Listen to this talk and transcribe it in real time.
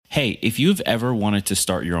Hey, if you've ever wanted to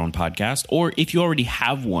start your own podcast, or if you already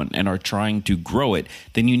have one and are trying to grow it,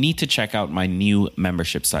 then you need to check out my new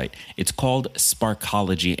membership site. It's called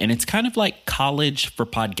Sparkology, and it's kind of like college for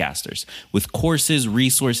podcasters, with courses,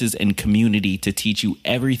 resources, and community to teach you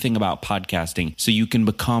everything about podcasting so you can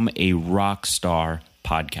become a rock star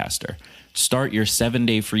podcaster. Start your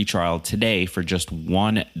 7-day free trial today for just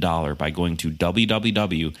 $1 by going to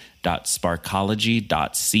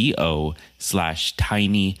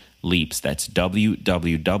www.sparkology.co/tinyleaps. That's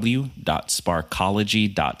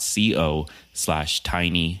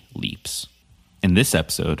www.sparkology.co/tinyleaps. In this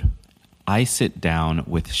episode, I sit down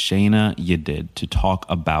with Shana Yadid to talk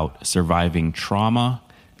about surviving trauma,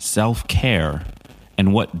 self-care,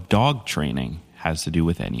 and what dog training has to do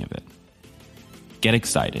with any of it. Get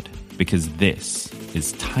excited, because this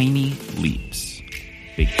is Tiny Leaps,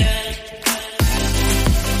 Big Changes.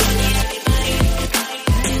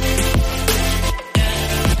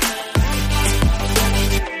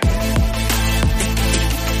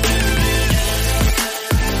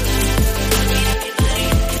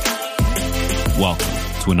 Welcome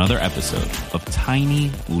to another episode of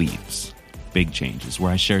Tiny Leaps, Big Changes,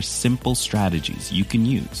 where I share simple strategies you can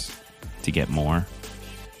use to get more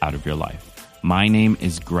out of your life. My name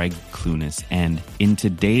is Greg Clunis, and in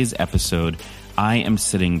today's episode, I am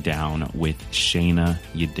sitting down with Shana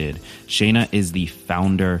Yadid. Shana is the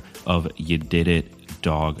founder of Yadid It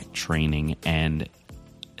Dog Training, and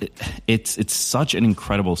it's such an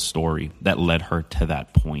incredible story that led her to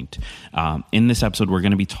that point. In this episode, we're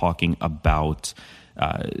going to be talking about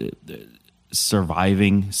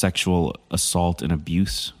surviving sexual assault and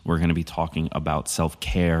abuse. We're going to be talking about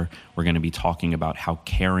self-care. We're going to be talking about how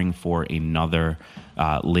caring for another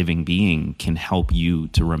living being can help you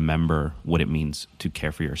to remember what it means to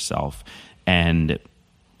care for yourself. And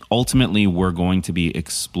ultimately, we're going to be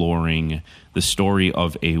exploring the story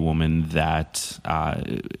of a woman that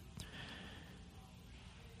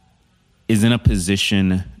is in a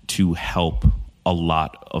position to help a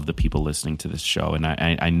lot of the people listening to this show. And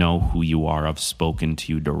I know who you are. I've spoken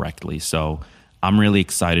to you directly. So I'm really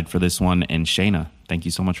excited for this one. And Shana, thank you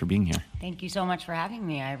so much for being here. Thank you so much for having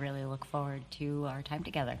me. I really look forward to our time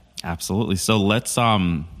together. Absolutely. So let's start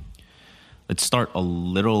a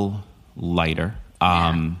little lighter.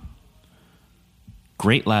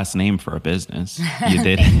 Great last name for a business. You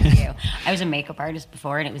did. Thank you. I was a makeup artist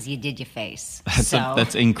before, and it was You Did Your Face.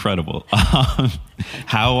 That's incredible.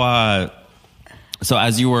 So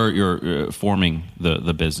as you're forming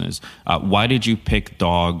the business, why did you pick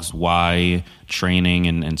dogs? Why training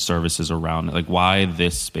and services around it? Like, why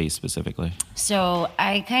this space specifically? So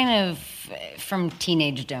I kind of, from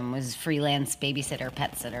teenagedom, was freelance babysitter,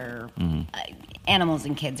 pet sitter. Mm-hmm. Animals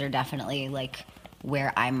and kids are definitely like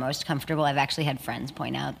where I'm most comfortable. I've actually had friends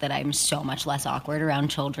point out that I'm so much less awkward around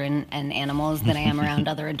children and animals than I am around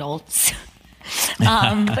other adults.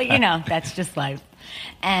 But you know, that's just life.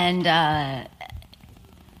 And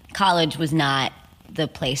college was not the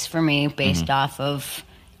place for me based off of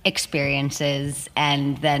experiences.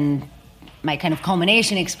 And then my kind of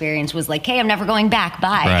culmination experience was like, hey, I'm never going back.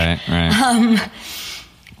 Bye. Right.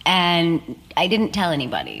 And I didn't tell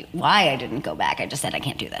anybody why I didn't go back. I just said, I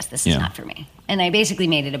can't do this. This is not for me. And I basically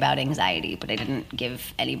made it about anxiety, but I didn't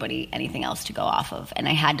give anybody anything else to go off of. And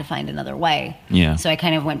I had to find another way. Yeah. So I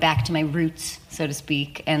kind of went back to my roots, so to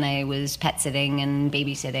speak. And I was pet sitting and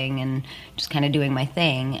babysitting and just kind of doing my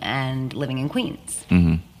thing and living in Queens.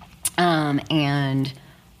 Mm-hmm. And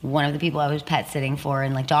one of the people I was pet sitting for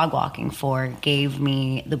and like dog walking for gave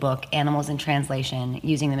me the book Animals in Translation,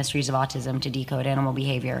 Using the Mysteries of Autism to Decode Animal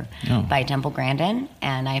Behavior by Temple Grandin.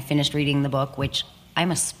 And I finished reading the book, which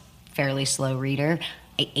I'm a fairly slow reader.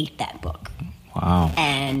 I ate that book. Wow.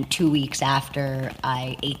 And 2 weeks after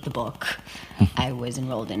I ate the book, I was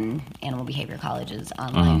enrolled in Animal Behavior College's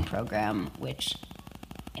online program, which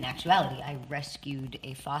in actuality, I rescued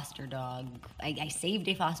a foster dog. I saved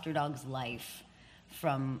a foster dog's life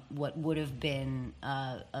from what would have been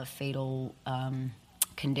a fatal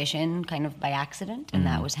condition kind of by accident. And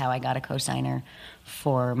that was how I got a cosigner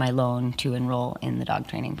for my loan to enroll in the dog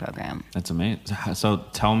training program. That's amazing. So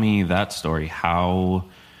tell me that story.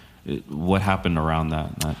 What happened around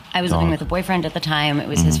that I was dog? living with a boyfriend at the time. It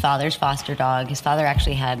was his father's foster dog. His father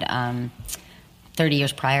actually had 30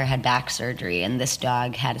 years prior had back surgery, and this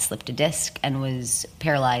dog had slipped a disc and was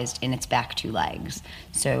paralyzed in its back two legs.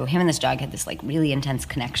 So him and this dog had this like really intense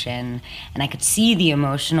connection, and I could see the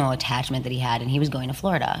emotional attachment that he had, and he was going to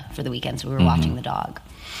Florida for the weekend, so we were watching the dog.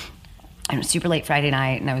 it was super late Friday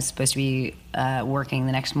night, and I was supposed to be working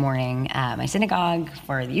the next morning at my synagogue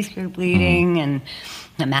for the youth group leading and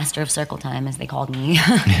the master of circle time, as they called me.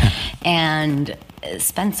 And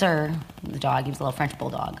Spencer, the dog, he was a little French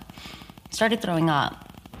bulldog, started throwing up.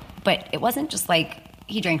 But it wasn't just like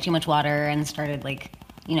he drank too much water and started like,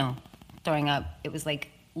 throwing up. It was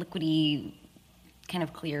like liquidy, kind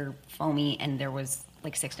of clear, foamy, and there was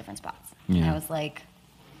like 6 different spots. Yeah. And I was like,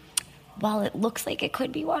 well, it looks like it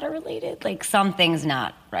could be water related. Like something's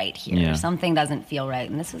not right here. Yeah. Something doesn't feel right.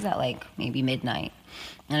 And this was at like maybe midnight.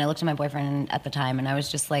 And I looked at my boyfriend at the time, and I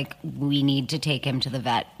was just like, we need to take him to the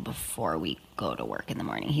vet before we go to work in the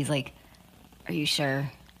morning. He's like, are you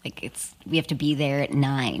sure? Like, we have to be there at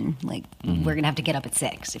 9. Like, we're going to have to get up at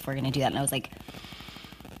 6 if we're going to do that. And I was like,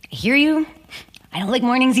 I hear you. I don't like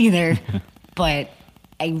mornings either. But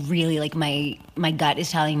I really, like, my gut is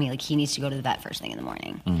telling me, like, he needs to go to the vet first thing in the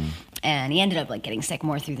morning. And he ended up, like, getting sick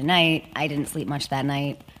more through the night. I didn't sleep much that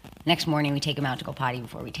night. Next morning, we take him out to go potty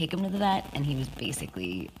before we take him to the vet. And he was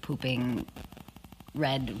basically pooping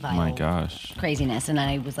red, vile My gosh. craziness. And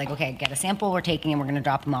I was like, okay, get a sample. We're taking him. We're going to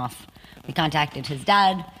drop him off. We contacted his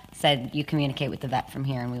dad, said, you communicate with the vet from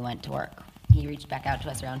here, and we went to work. He reached back out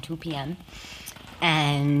to us around 2 p.m.,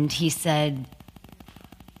 and he said,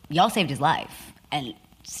 y'all saved his life. And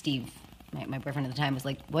Steve, my boyfriend at the time, was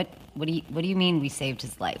like, what do you mean we saved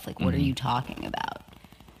his life? Like, what are you talking about?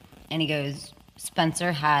 And he goes,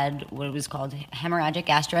 Spencer had what was called hemorrhagic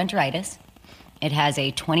gastroenteritis. It has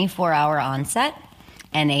a 24-hour onset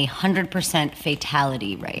and a 100%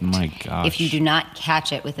 fatality rate. My gosh. If you do not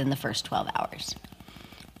catch it within the first 12 hours.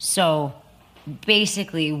 So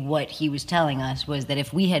basically what he was telling us was that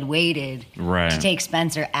if we had waited to take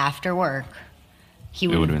Spencer after work, he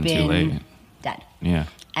would have been too late. Dead. Yeah.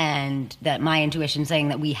 And that my intuition saying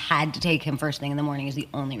that we had to take him first thing in the morning is the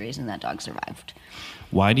only reason that dog survived.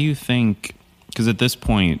 Why do you think, because at this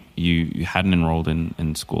point you hadn't enrolled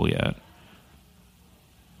in school yet,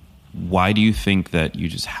 why do you think that you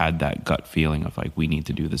just had that gut feeling of like, we need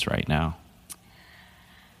to do this right now?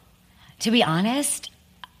 To be honest,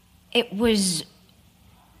 it was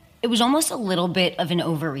almost a little bit of an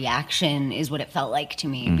overreaction is what it felt like to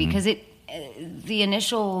me, because the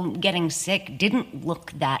initial getting sick didn't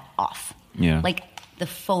look that off. Yeah. Like the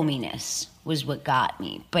foaminess was what got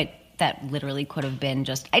me, but that literally could have been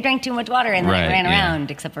just, I drank too much water and then I ran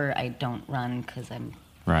around, except for I don't run because I'm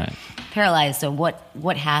paralyzed. So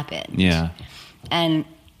what happened? Yeah. And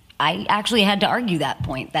I actually had to argue that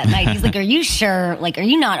point that night. He's like, are you sure? Like, are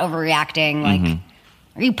you not overreacting? Like,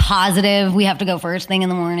 are you positive we have to go first thing in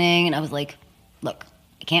the morning? And I was like, look,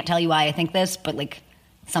 I can't tell you why I think this, but like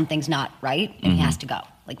something's not right and he has to go.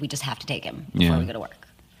 Like, we just have to take him before we go to work.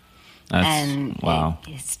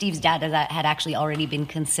 Steve's dad had actually already been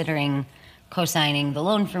considering co-signing the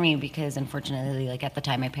loan for me because unfortunately, like at the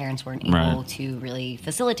time, my parents weren't able to really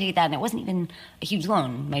facilitate that, and it wasn't even a huge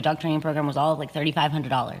loan. My dog training program was all of like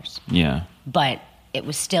 $3,500. Yeah. But it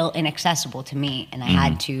was still inaccessible to me, and I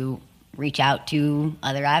had to reach out to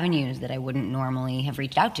other avenues that I wouldn't normally have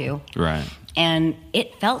reached out to. Right. And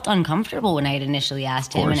it felt uncomfortable when I had initially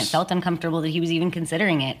asked him, and it felt uncomfortable that he was even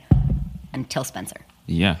considering it until Spencer.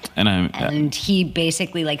 Yeah. And he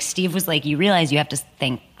basically, like, Steve was like, you realize you have to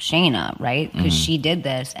thank Shana, right? Because she did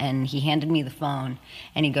this. And he handed me the phone,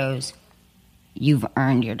 and he goes, you've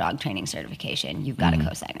earned your dog training certification. You've got a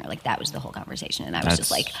co-signer. Like, that was the whole conversation. And I was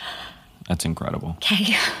just like... That's incredible.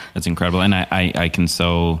 Okay. That's incredible. And I can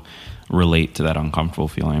so relate to that uncomfortable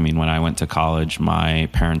feeling. I mean, when I went to college, my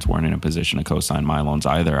parents weren't in a position to co-sign my loans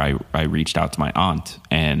either. I reached out to my aunt,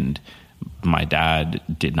 and my dad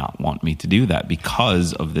did not want me to do that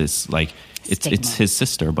because of this, like, it's his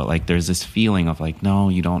sister, but like there's this feeling of like, no,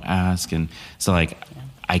 you don't ask. And so like,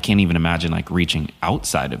 I can't even imagine like reaching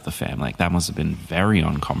outside of the family. Like that must have been very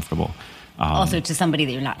uncomfortable. Also to somebody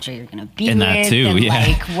that you're not sure you're going to be and with. And that too, and yeah.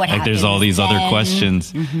 Like, what like there's all these then? Other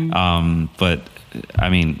questions. But I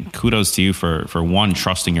mean, kudos to you for one,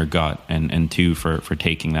 trusting your gut, and two, for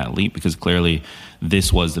taking that leap, because clearly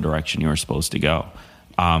this was the direction you were supposed to go.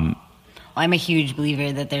 I'm a huge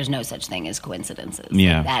believer that there's no such thing as coincidences.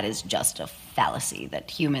 Yeah. Like, that is just a fallacy that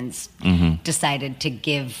humans decided to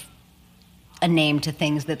give a name to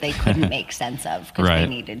things that they couldn't make sense of because they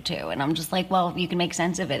needed to. And I'm just like, well, you can make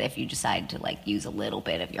sense of it if you decide to like use a little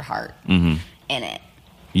bit of your heart in it.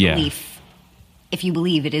 Yeah. Belief. If you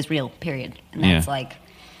believe it is real, period. And that's like,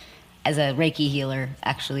 as a Reiki healer,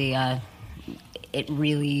 actually, it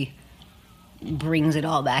really brings it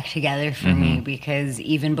all back together for me, because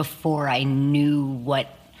even before I knew what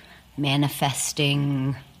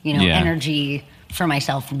manifesting, energy for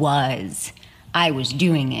myself was, I was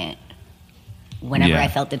doing it whenever Yeah. I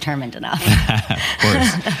felt determined enough. Of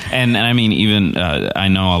course. And I mean, even I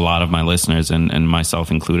know a lot of my listeners, and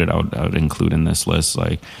myself included, I would include in this list,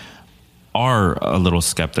 like, are a little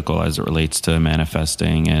skeptical as it relates to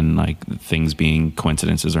manifesting and like things being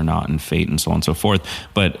coincidences or not, and fate and so on and so forth.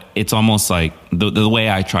 But it's almost like the way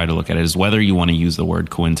I try to look at it is, whether you want to use the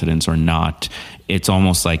word coincidence or not, it's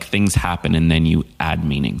almost like things happen and then you add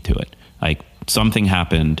meaning to it. Like, something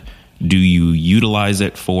happened. Do you utilize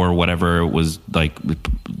it for whatever it was, like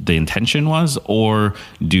the intention was, or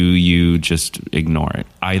do you just ignore it?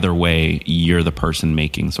 Either way, you're the person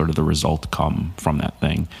making sort of the result come from that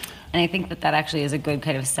thing. And I think that actually is a good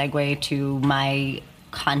kind of segue to my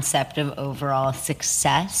concept of overall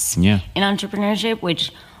success in entrepreneurship,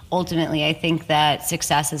 which ultimately I think that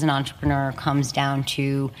success as an entrepreneur comes down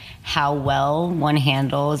to how well one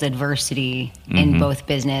handles adversity in both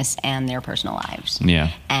business and their personal lives. Yeah.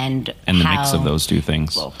 And the mix of those two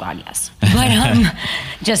things. Oh, God, yes. But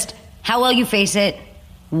just how well you face it,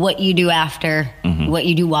 what you do after, what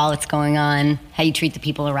you do while it's going on, how you treat the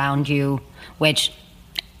people around you, which...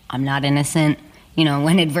 I'm not innocent. You know,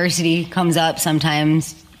 when adversity comes up,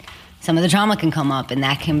 sometimes some of the trauma can come up, and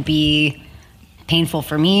that can be painful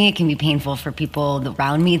for me. It can be painful for people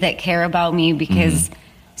around me that care about me, because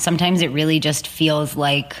sometimes it really just feels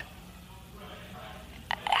like,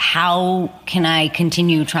 how can I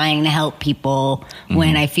continue trying to help people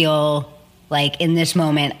when I feel like in this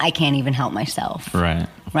moment I can't even help myself? Right.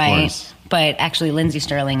 Right. But actually, Lindsey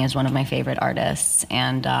Sterling is one of my favorite artists,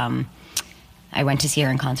 and I went to see her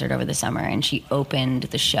in concert over the summer, and she opened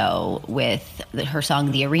the show with her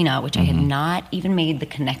song The Arena, which I had not even made the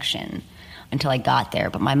connection until I got there.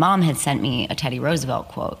 But my mom had sent me a Teddy Roosevelt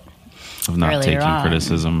quote of not taking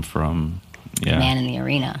criticism from The Man in the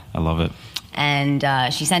Arena. I love it. And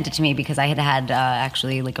she sent it to me because I had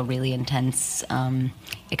actually like a really intense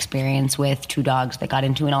experience with two dogs that got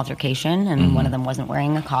into an altercation, and one of them wasn't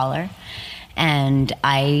wearing a collar. And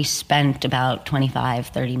I spent about 25,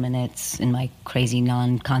 30 minutes in my crazy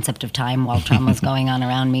non-concept of time while trauma was going on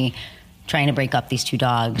around me, trying to break up these two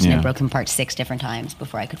dogs. And I broke them apart 6 different times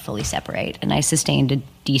before I could fully separate. And I sustained a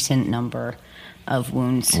decent number of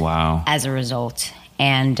wounds as a result.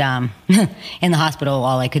 And in the hospital,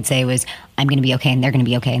 all I could say was, I'm going to be okay and they're going to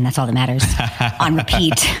be okay. And that's all that matters, on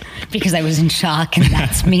repeat, because I was in shock, and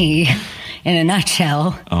that's me in a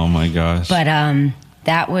nutshell. Oh, my gosh. But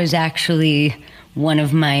that was actually one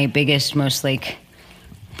of my biggest, most like,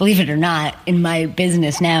 believe it or not, in my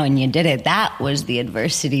business now, and you did it, that was the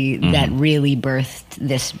adversity that really birthed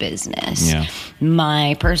this business. Yeah.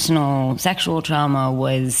 My personal sexual trauma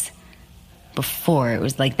was before. It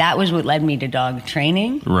was like, that was what led me to dog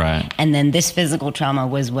training. Right. And then this physical trauma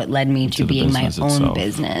was what led me to being my own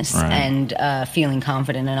business, and feeling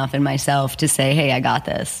confident enough in myself to say, hey, I got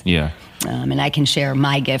this. Yeah. And I can share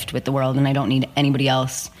my gift with the world, and I don't need anybody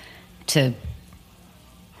else to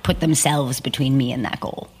put themselves between me and that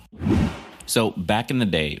goal. So back in the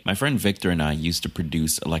day, my friend Victor and I used to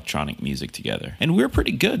produce electronic music together. And we were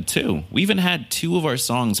pretty good too. We even had 2 of our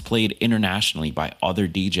songs played internationally by other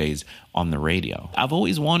DJs on the radio. I've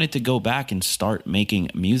always wanted to go back and start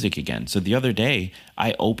making music again. So the other day,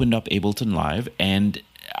 I opened up Ableton Live, and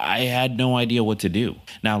I had no idea what to do.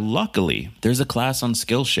 Now, luckily, there's a class on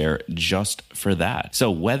Skillshare just for that. So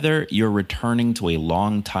whether you're returning to a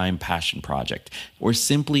long-time passion project or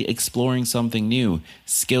simply exploring something new,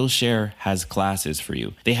 Skillshare has classes for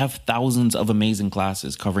you. They have thousands of amazing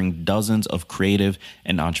classes covering dozens of creative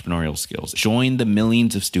and entrepreneurial skills. Join the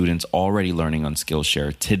millions of students already learning on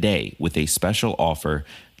Skillshare today with a special offer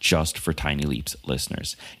just for Tiny Leaps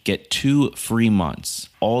listeners. Get 2 free months.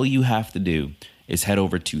 All you have to do is head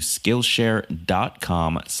over to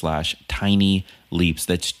Skillshare.com/tinyleaps.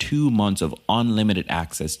 That's 2 months of unlimited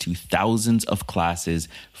access to thousands of classes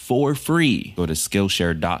for free. Go to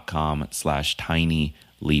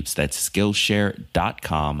Skillshare.com/tinyleaps. That's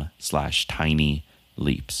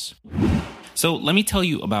Skillshare.com/tinyleaps. So let me tell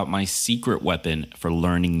you about my secret weapon for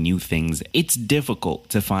learning new things. It's difficult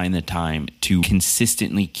to find the time to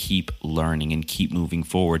consistently keep learning and keep moving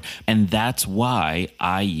forward. And that's why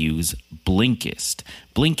I use Blinkist.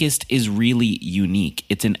 Blinkist is really unique.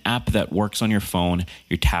 It's an app that works on your phone,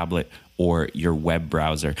 your tablet, or your web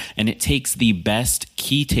browser. And it takes the best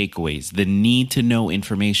key takeaways, the need-to-know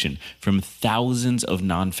information from thousands of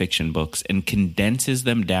nonfiction books, and condenses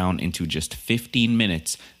them down into just 15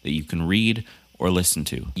 minutes that you can read or listen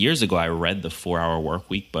to. Years ago, I read the 4-Hour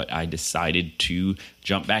Workweek, but I decided to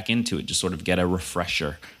jump back into it, just sort of get a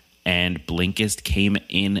refresher And Blinkist came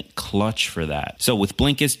in clutch for that. So with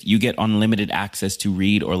Blinkist, you get unlimited access to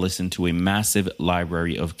read or listen to a massive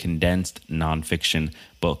library of condensed nonfiction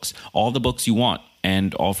books. All the books you want,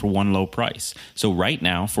 and all for one low price. So right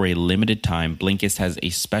now, for a limited time, Blinkist has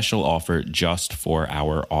a special offer just for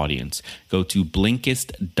our audience. Go to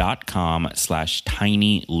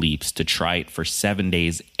Blinkist.com/tinyleaps to try it for 7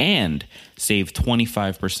 days and save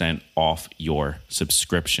 25% off your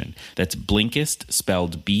subscription. That's Blinkist,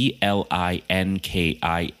 spelled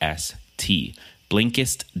Blinkist.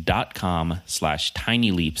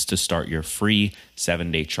 Blinkist.com/tinyleaps to start your free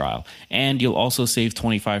 7-day trial. And you'll also save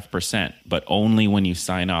 25%, but only when you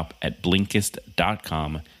sign up at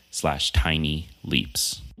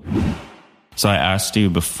Blinkist.com/tinyleaps. So I asked you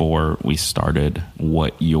before we started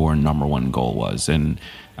what your number one goal was. And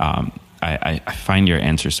I find your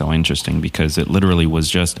answer so interesting because it literally was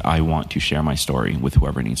just, I want to share my story with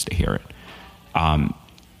whoever needs to hear it.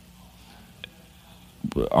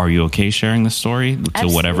 Are you okay sharing the story to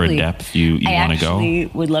Absolutely. Whatever depth you want to go? I actually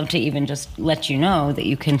would love to even just let you know that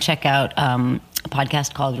you can check out a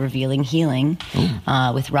podcast called Revealing Healing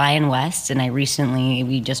with Ryan West. And we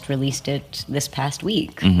just released it this past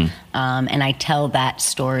week. Mm-hmm. And I tell that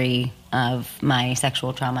story of my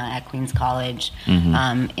sexual trauma at Queens College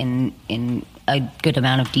in a good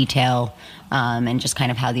amount of detail and just kind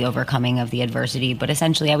of how the overcoming of the adversity. But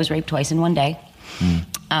essentially, I was raped twice in one day.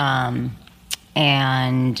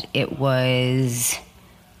 And it was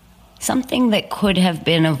something that could have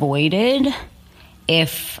been avoided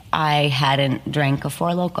if I hadn't drank a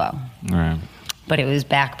Four Loko. Right. But it was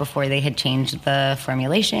back before they had changed the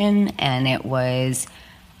formulation, and it was,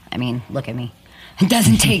 I mean, look at me. It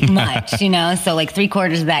doesn't take much, you know? So like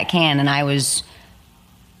 3/4 of that can, and I was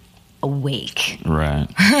awake. Right.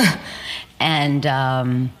 And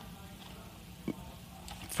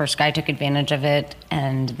first guy took advantage of it,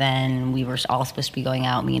 and then we were all supposed to be going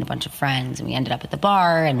out, me and a bunch of friends, and we ended up at the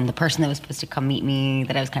bar, and the person that was supposed to come meet me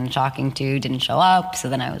that I was kind of talking to didn't show up, so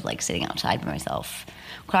then I was like sitting outside by myself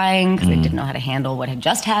crying because I didn't know how to handle what had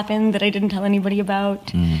just happened that I didn't tell anybody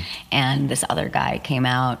about. And this other guy came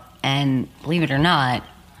out, and believe it or not,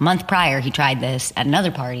 a month prior he tried this at another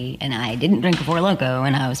party, and I didn't drink a Four Loko,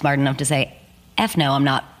 and I was smart enough to say, F no, I'm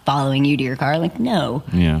not following you to your car. Like, no,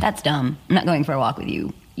 that's dumb. I'm not going for a walk with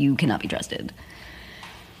you. You cannot be trusted.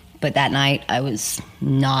 But that night, I was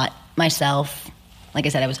not myself. Like I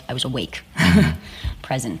said, I was awake,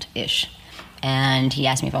 present-ish. And he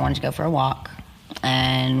asked me if I wanted to go for a walk.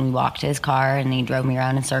 And we walked to his car, and he drove me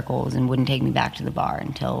around in circles and wouldn't take me back to the bar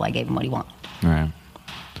until I gave him what he wanted. Right.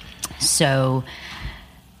 So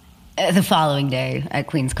the following day at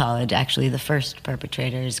Queens College, actually the first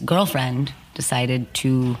perpetrator's girlfriend decided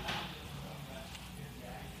to...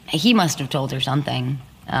 He must have told her something.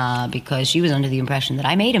 Because she was under the impression that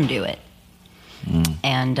I made him do it.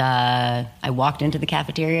 And I walked into the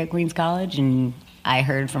cafeteria at Queens College, and I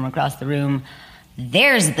heard from across the room,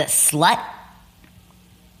 "There's the slut."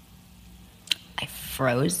 I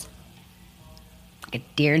froze like a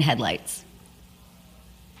deer in headlights.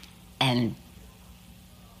 And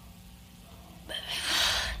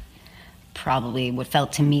probably what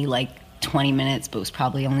felt to me like 20 minutes, but was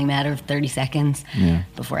probably only a matter of 30 seconds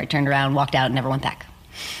before I turned around, walked out, and never went back.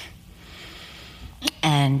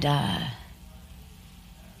 And I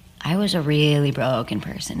was a really broken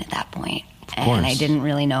person at that point. And I didn't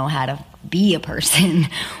really know how to be a person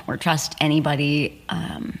or trust anybody.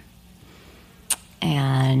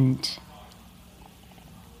 And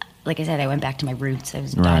like I said, I went back to my roots. I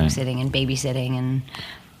was dog sitting and babysitting, and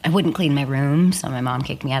I wouldn't clean my room, so my mom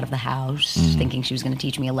kicked me out of the house, thinking she was going to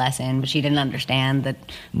teach me a lesson, but she didn't understand that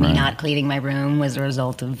me not cleaning my room was a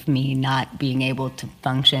result of me not being able to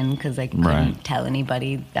function because I couldn't tell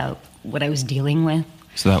anybody about what I was dealing with.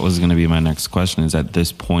 So that was going to be my next question, is at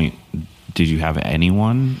this point, did you have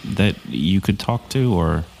anyone that you could talk to,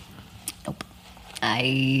 or? Nope.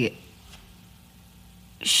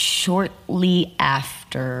 Shortly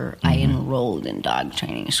after I enrolled in dog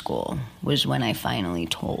training school was when I finally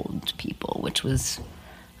told people, which was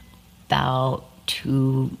about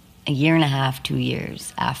a year and a half, 2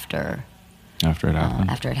 years after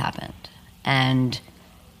it happened. And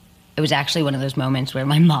it was actually one of those moments where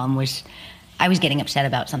I was getting upset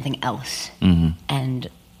about something else. And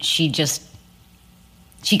she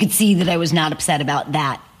could see that I was not upset about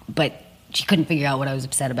that, but she couldn't figure out what I was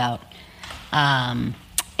upset about.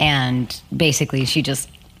 And basically she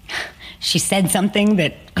said something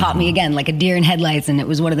that caught me again like a deer in headlights, and it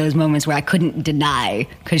was one of those moments where I couldn't deny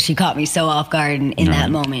because she caught me so off guard, and in that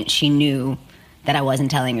moment she knew that I wasn't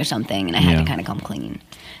telling her something, and I had to kind of come clean.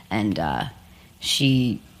 And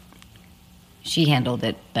she she handled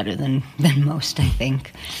it better than most, I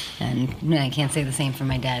think. And I can't say the same for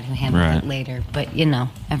my dad, who handled it later. But, you know,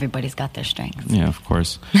 everybody's got their strengths. Yeah, of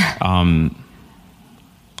course.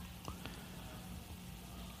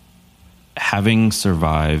 Having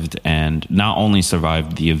survived, and not only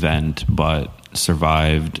survived the event, but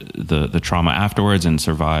survived the trauma afterwards, and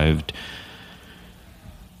survived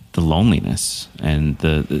the loneliness, and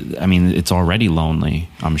I mean, it's already lonely,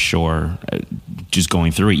 I'm sure, just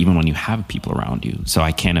going through it, even when you have people around you. So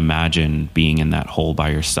I can't imagine being in that hole by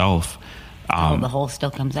yourself. The hole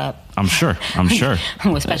still comes up. I'm sure.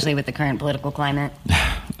 Especially with the current political climate.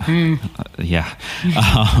 Yeah.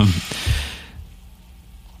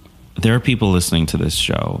 There are people listening to this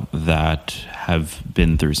show that have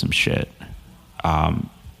been through some shit.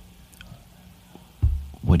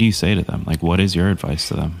 What do you say to them? Like, what is your advice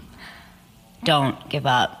to them? Don't give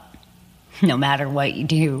up. No matter what you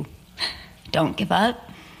do, don't give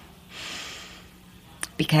up.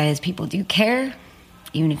 Because people do care,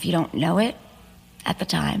 even if you don't know it at the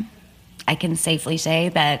time. I can safely say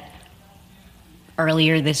that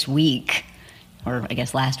earlier this week, or I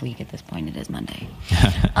guess last week at this point, it is Monday,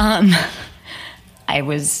 I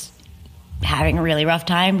was having a really rough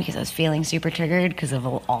time because I was feeling super triggered because of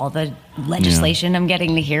all the legislation I'm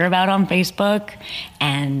getting to hear about on Facebook,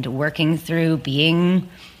 and working through being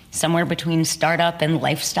somewhere between startup and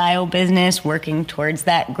lifestyle business, working towards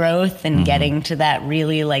that growth and getting to that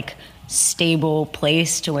really like stable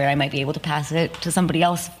place to where I might be able to pass it to somebody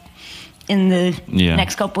else in the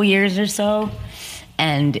next couple years or so.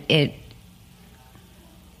 And it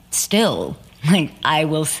still, like, I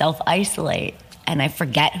will self-isolate and I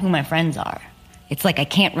forget who my friends are. It's like I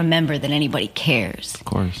can't remember that anybody cares. Of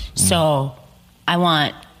course. Yeah. So I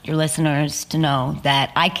want your listeners to know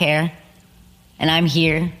that I care, and I'm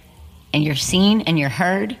here, and you're seen and you're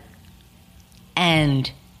heard.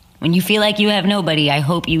 And when you feel like you have nobody, I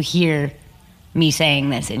hope you hear me saying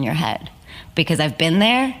this in your head, because I've been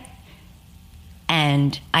there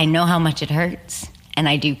and I know how much it hurts, and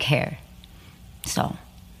I do care. So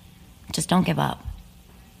just don't give up,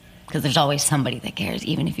 because there's always somebody that cares,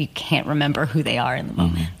 even if you can't remember who they are in the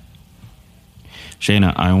moment.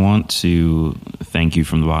 Shana, I want to thank you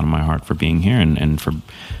from the bottom of my heart for being here and for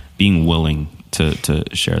being willing to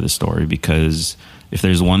share the story, because if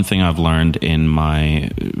there's one thing I've learned in my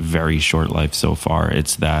very short life so far,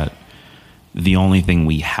 it's that the only thing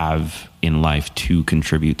we have in life to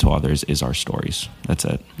contribute to others is our stories. That's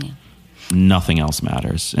it. Yeah. Nothing else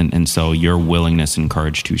matters. And so your willingness and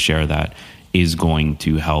courage to share that is going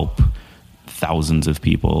to help thousands of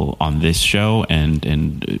people on this show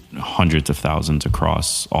and hundreds of thousands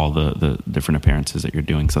across all the different appearances that you're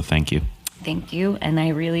doing. So thank you. Thank you. And I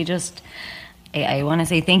really just, I want to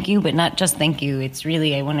say thank you, but not just thank you. It's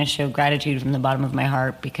really, I want to show gratitude from the bottom of my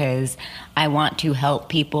heart, because I want to help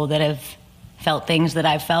people that have felt things that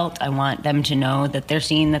I've felt. I want them to know that they're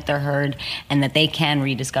seen, that they're heard, and that they can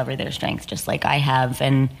rediscover their strengths just like I have.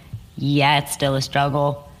 And yeah, it's still a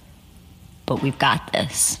struggle, but we've got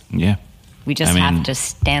this. Yeah. We just have to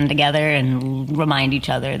stand together and remind each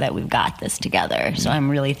other that we've got this together. So I'm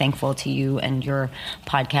really thankful to you and your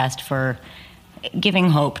podcast for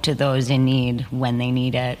giving hope to those in need when they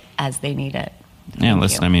need it, as they need it. Yeah,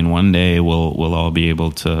 listen, I mean, one day we'll all be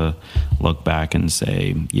able to look back and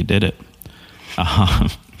say, you did it.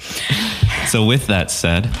 So with that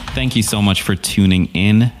said, thank you so much for tuning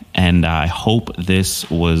in, and I hope this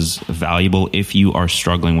was valuable. If you are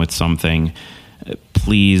struggling with something,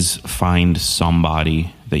 please find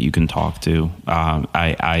somebody that you can talk to.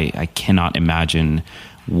 I cannot imagine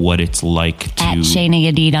what it's like to... At Shana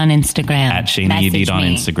Yadid on Instagram. At Shana Yadid on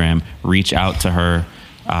Instagram. Reach out to her.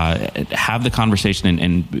 Have the conversation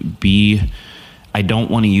and be... I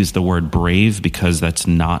don't want to use the word brave, because that's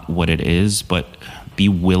not what it is, but be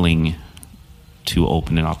willing to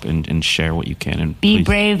open it up and share what you can. And be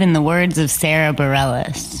brave, in the words of Sarah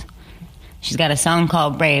Bareilles. She's got a song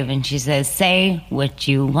called Brave, and she says, say what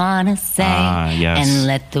you want to say, and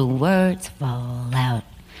let the words fall out.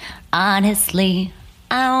 Honestly,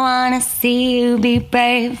 I want to see you be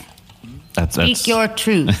brave. Speak your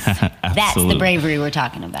truth. That's the bravery we're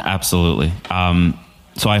talking about. Absolutely.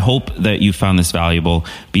 So I hope that you found this valuable.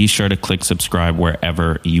 Be sure to click subscribe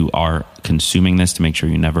wherever you are consuming this to make sure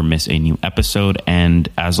you never miss a new episode. And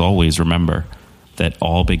as always, remember that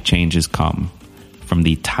all big changes come from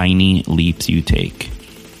the tiny leaps you take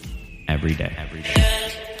every day.